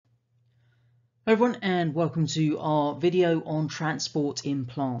Hello everyone and welcome to our video on transport in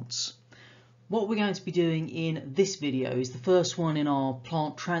plants. What we're going to be doing in this video is the first one in our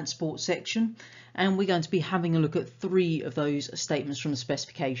plant transport section, and we're going to be having a look at three of those statements from the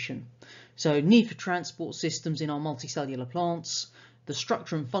specification. So need for transport systems in our multicellular plants, the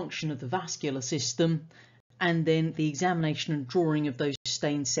structure and function of the vascular system, and then the examination and drawing of those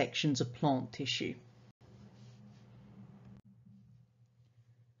stained sections of plant tissue.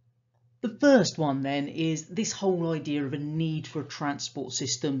 The first one then is this whole idea of a need for a transport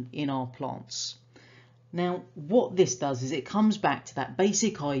system in our plants. Now, what this does is it comes back to that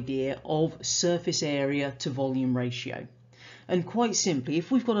basic idea of surface area to volume ratio. And quite simply, if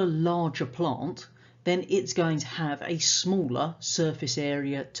we've got a larger plant, then it's going to have a smaller surface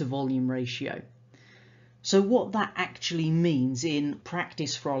area to volume ratio. So what that actually means in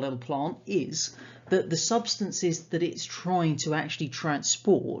practice for our little plant is that the substances that it's trying to actually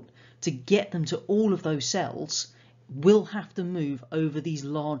transport to get them to all of those cells will have to move over these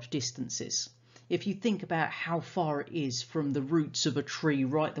large distances. If you think about how far it is from the roots of a tree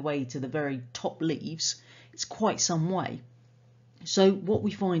right the way to the very top leaves, it's quite some way. So what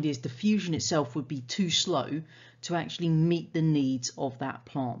we find is diffusion itself would be too slow to actually meet the needs of that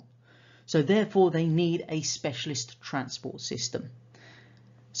plant. So therefore they need a specialist transport system.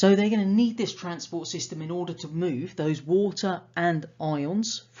 So they're going to need this transport system in order to move those water and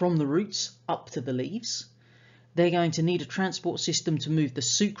ions from the roots up to the leaves. They're going to need a transport system to move the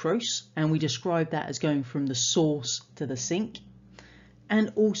sucrose, and we describe that as going from the source to the sink,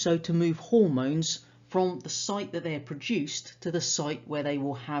 and also to move hormones from the site that they're produced to the site where they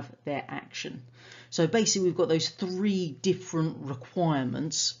will have their action. So basically we've got those three different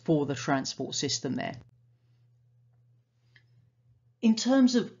requirements for the transport system there. In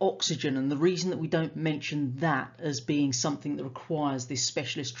terms of oxygen, and the reason that we don't mention that as being something that requires this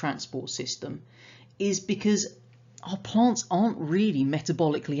specialist transport system is because our plants aren't really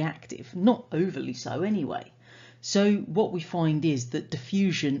metabolically active, not overly so anyway. So what we find is that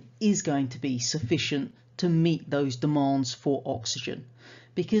diffusion is going to be sufficient to meet those demands for oxygen,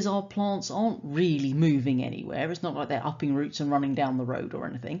 because our plants aren't really moving anywhere. It's not like they're upping roots and running down the road or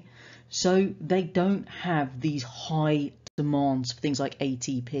anything. So they don't have these high demands for things like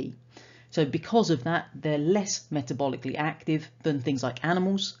ATP. So because of that, they're less metabolically active than things like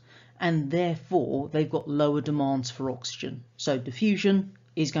animals, and therefore they've got lower demands for oxygen. So diffusion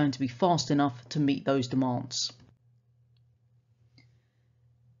is going to be fast enough to meet those demands.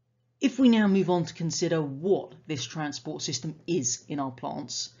 If we now move on to consider what this transport system is in our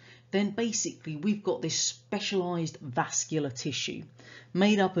plants, then basically we've got this specialised vascular tissue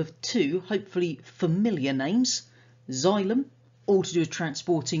made up of two hopefully familiar names: xylem, all to do with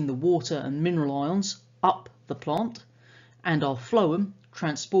transporting the water and mineral ions up the plant, and our phloem,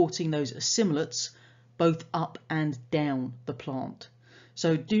 transporting those assimilates both up and down the plant.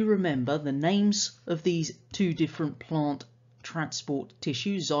 So do remember the names of these two different plant transport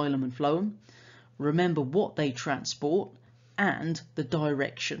tissues, xylem and phloem. Remember what they transport and the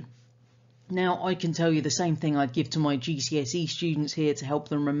direction. Now I can tell you the same thing I'd give to my GCSE students here to help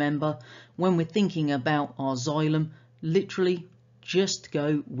them remember. When we're thinking about our xylem, literally just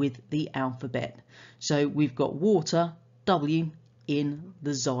go with the alphabet. So we've got water, W, in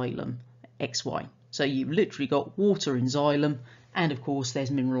the xylem, XY. So you've literally got water in xylem, and of course there's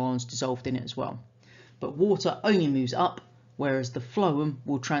mineral ions dissolved in it as well. But water only moves up, whereas the phloem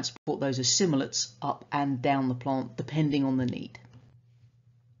will transport those assimilates up and down the plant depending on the need.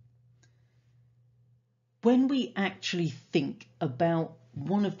 When we actually think about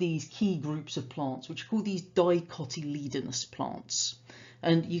one of these key groups of plants, which are called these dicotyledonous plants,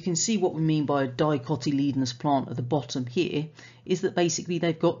 and you can see what we mean by a dicotyledonous plant at the bottom here, is that basically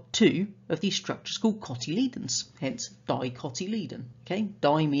they've got two of these structures called cotyledons, hence dicotyledon. Okay,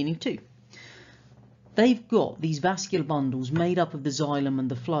 di meaning two. They've got these vascular bundles made up of the xylem and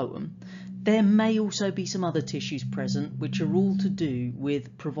the phloem. There may also be some other tissues present which are all to do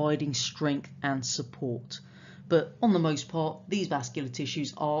with providing strength and support, but on the most part these vascular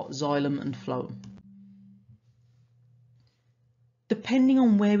tissues are xylem and phloem. Depending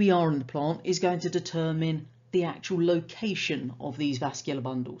on where we are in the plant is going to determine the actual location of these vascular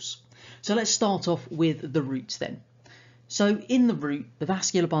bundles. So let's start off with the roots then. So in the root, the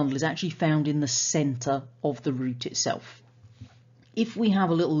vascular bundle is actually found in the centre of the root itself. If we have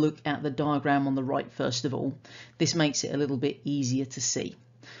a little look at the diagram on the right first of all, this makes it a little bit easier to see.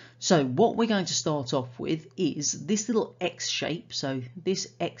 So what we're going to start off with is this little X shape. So this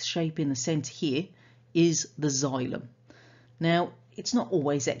X shape in the centre here is the xylem. Now it's not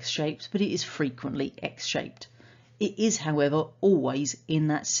always X-shaped, but it is frequently X-shaped. It is, however, always in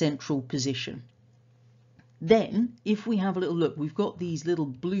that central position. Then if we have a little look, we've got these little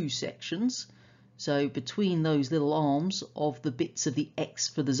blue sections. So between those little arms of the bits of the X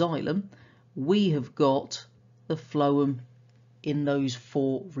for the xylem, we have got the phloem in those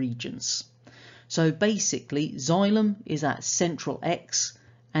 4 regions. So basically xylem is that central X,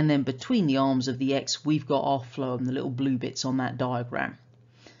 and then between the arms of the X we've got our phloem, the little blue bits on that diagram.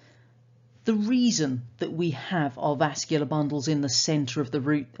 The reason that we have our vascular bundles in the centre of the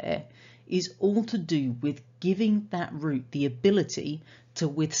root there is all to do with giving that root the ability to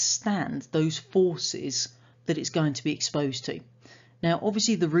withstand those forces that it's going to be exposed to. Now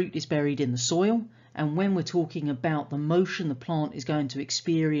obviously the root is buried in the soil, and when we're talking about the motion the plant is going to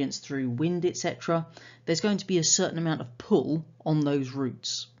experience through wind, etc., there's going to be a certain amount of pull on those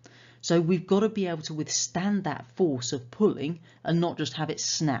roots. So we've got to be able to withstand that force of pulling and not just have it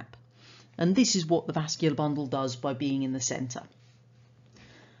snap. And this is what the vascular bundle does by being in the centre.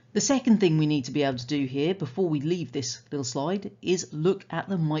 The second thing we need to be able to do here before we leave this little slide is look at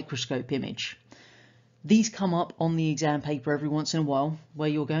the microscope image. These come up on the exam paper every once in a while, where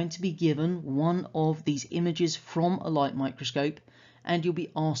you're going to be given one of these images from a light microscope and you'll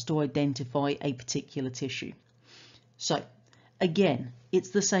be asked to identify a particular tissue. So again, it's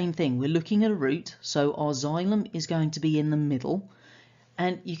the same thing. We're looking at a root, so our xylem is going to be in the middle,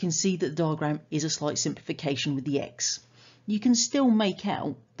 and you can see that the diagram is a slight simplification with the X. You can still make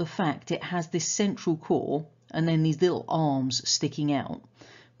out the fact it has this central core and then these little arms sticking out.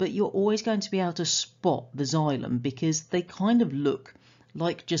 But you're always going to be able to spot the xylem because they kind of look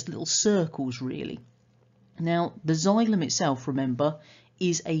like just little circles really. Now the xylem itself, remember,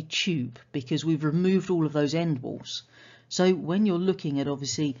 is a tube because we've removed all of those end walls. So when you're looking at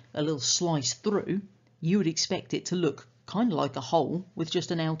obviously a little slice through, you would expect it to look kind of like a hole with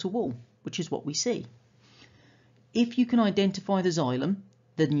just an outer wall, which is what we see. If you can identify the xylem,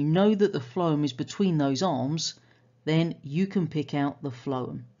 then you know that the phloem is between those arms, then you can pick out the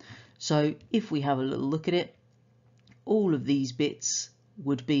phloem. So if we have a little look at it, all of these bits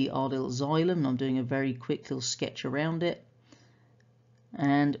would be our little xylem, and I'm doing a very quick little sketch around it.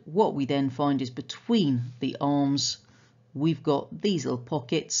 And what we then find is between the arms, we've got these little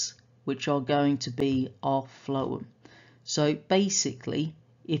pockets, which are going to be our phloem. So basically,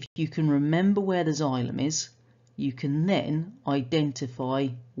 if you can remember where the xylem is, you can then identify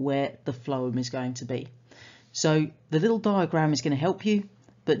where the phloem is going to be. So the little diagram is going to help you,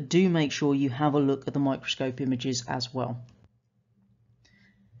 but do make sure you have a look at the microscope images as well.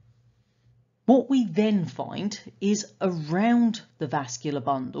 What we then find is around the vascular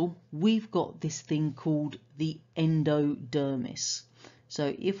bundle, we've got this thing called the endodermis.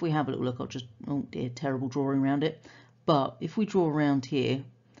 So if we have a little look, I'll just, oh dear, terrible drawing around it. But if we draw around here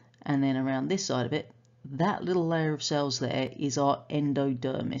and then around this side of it, that little layer of cells there is our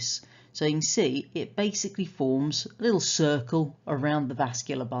endodermis. So you can see it basically forms a little circle around the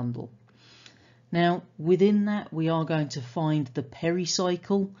vascular bundle. Now within that we are going to find the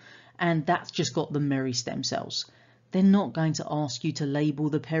pericycle, and that's just got the meristem cells. They're not going to ask you to label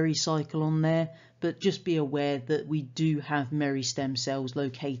the pericycle on there, but just be aware that we do have meristem cells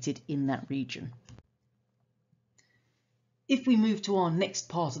located in that region. If we move to our next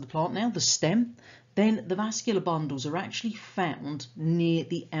part of the plant now, the stem, then the vascular bundles are actually found near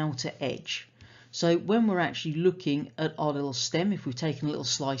the outer edge. So when we're actually looking at our little stem, if we've taken a little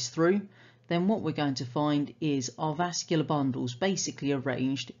slice through, then what we're going to find is our vascular bundles basically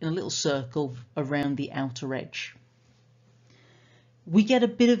arranged in a little circle around the outer edge. We get a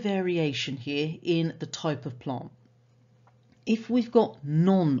bit of variation here in the type of plant. If we've got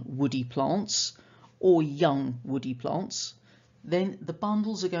non-woody plants or young woody plants, then the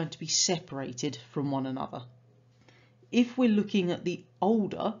bundles are going to be separated from one another. If we're looking at the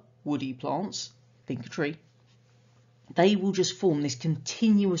older woody plants, think a tree, they will just form this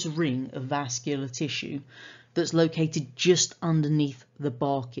continuous ring of vascular tissue that's located just underneath the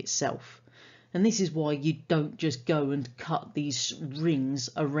bark itself. And this is why you don't just go and cut these rings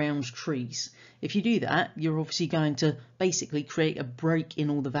around trees. If you do that, you're obviously going to basically create a break in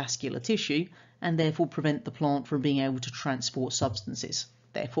all the vascular tissue and therefore prevent the plant from being able to transport substances,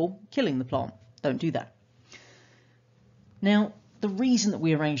 therefore killing the plant. Don't do that. Now, the reason that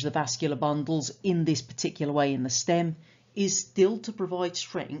we arrange the vascular bundles in this particular way in the stem is still to provide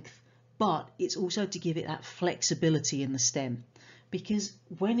strength, but it's also to give it that flexibility in the stem. Because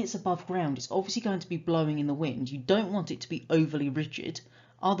when it's above ground, it's obviously going to be blowing in the wind. You don't want it to be overly rigid.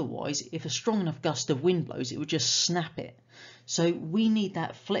 Otherwise, if a strong enough gust of wind blows, it would just snap it. So we need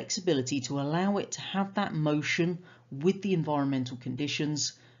that flexibility to allow it to have that motion with the environmental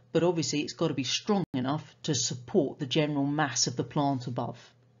conditions, but obviously it's got to be strong enough to support the general mass of the plant above.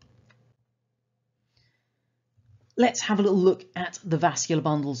 let's have a little look at the vascular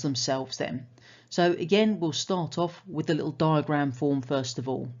bundles themselves then. So again, we'll start off with the little diagram form first of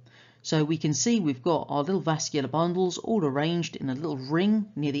all. So we can see we've got our little vascular bundles all arranged in a little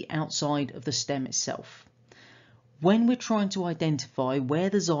ring near the outside of the stem itself. When we're trying to identify where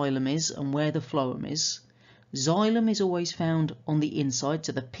the xylem is and where the phloem is, xylem is always found on the inside,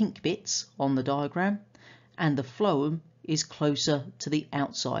 so the pink bits on the diagram, and the phloem is closer to the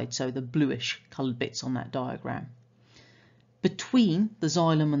outside, so the bluish coloured bits on that diagram. Between the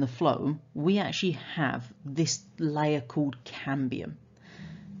xylem and the phloem, we actually have this layer called cambium.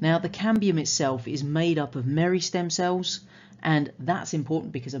 Now the cambium itself is made up of meristem cells, and that's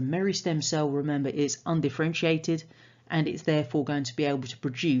important because a meristem cell, remember, is undifferentiated, and it's therefore going to be able to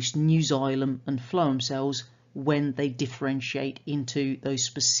produce new xylem and phloem cells when they differentiate into those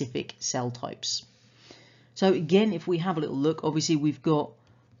specific cell types. So again, if we have a little look, obviously we've got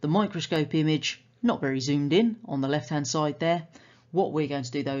the microscope image, not very zoomed in, on the left hand side there. What we're going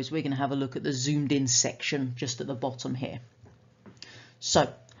to do though is we're going to have a look at the zoomed in section just at the bottom here.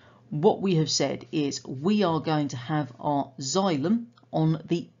 So what we have said is we are going to have our xylem on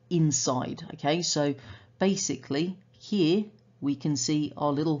the inside. Okay, so basically here we can see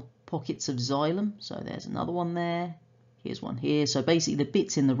our little pockets of xylem. So there's another one there, here's one here. So basically the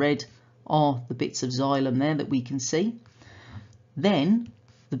bits in the red are the bits of xylem there that we can see. Then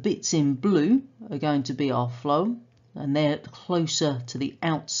the bits in blue are going to be our phloem, and they're closer to the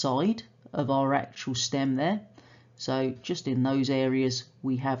outside of our actual stem there. So just in those areas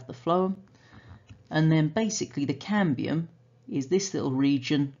we have the phloem, and then basically the cambium is this little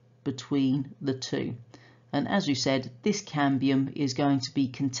region between the two. And as we said, this cambium is going to be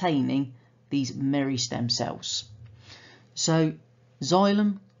containing these meristem cells. So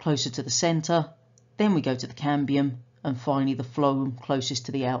xylem closer to the centre, then we go to the cambium, and finally the phloem closest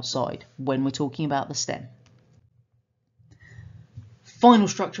to the outside when we're talking about the stem. Final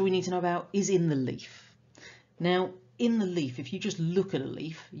structure we need to know about is in the leaf. Now in the leaf, if you just look at a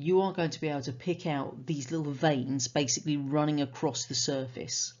leaf, you are going to be able to pick out these little veins basically running across the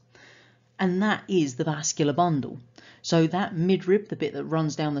surface. And that is the vascular bundle. So that midrib, the bit that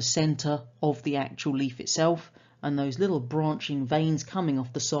runs down the centre of the actual leaf itself, and those little branching veins coming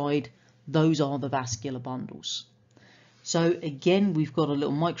off the side, those are the vascular bundles. So again, we've got a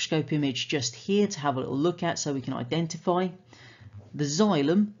little microscope image just here to have a little look at so we can identify. The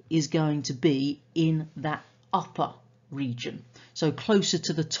xylem is going to be in that upper region, so closer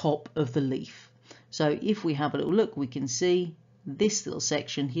to the top of the leaf. So if we have a little look, we can see this little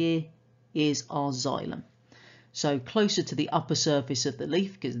section here is our xylem. So closer to the upper surface of the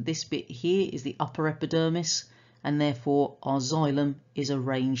leaf, because this bit here is the upper epidermis, and therefore our xylem is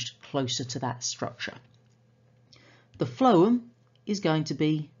arranged closer to that structure. The phloem is going to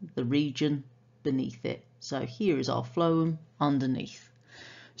be the region beneath it. So here is our phloem underneath.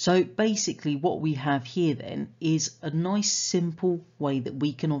 So basically what we have here then is a nice simple way that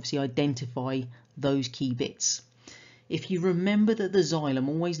we can obviously identify those key bits. If you remember that the xylem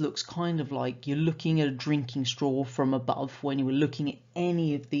always looks kind of like you're looking at a drinking straw from above when you were looking at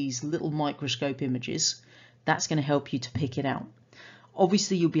any of these little microscope images, that's going to help you to pick it out.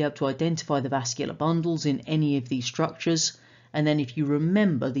 Obviously you'll be able to identify the vascular bundles in any of these structures, and then if you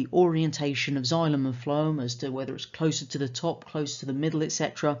remember the orientation of xylem and phloem as to whether it's closer to the top, closer to the middle,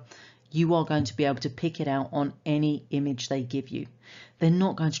 etc., you are going to be able to pick it out on any image they give you. They're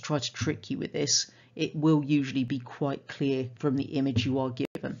not going to try to trick you with this. It will usually be quite clear from the image you are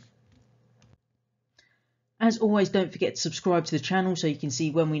given. As always, don't forget to subscribe to the channel so you can see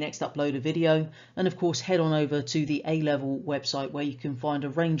when we next upload a video, and of course head on over to the A-Level website where you can find a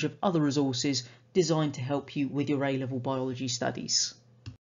range of other resources designed to help you with your A-Level biology studies.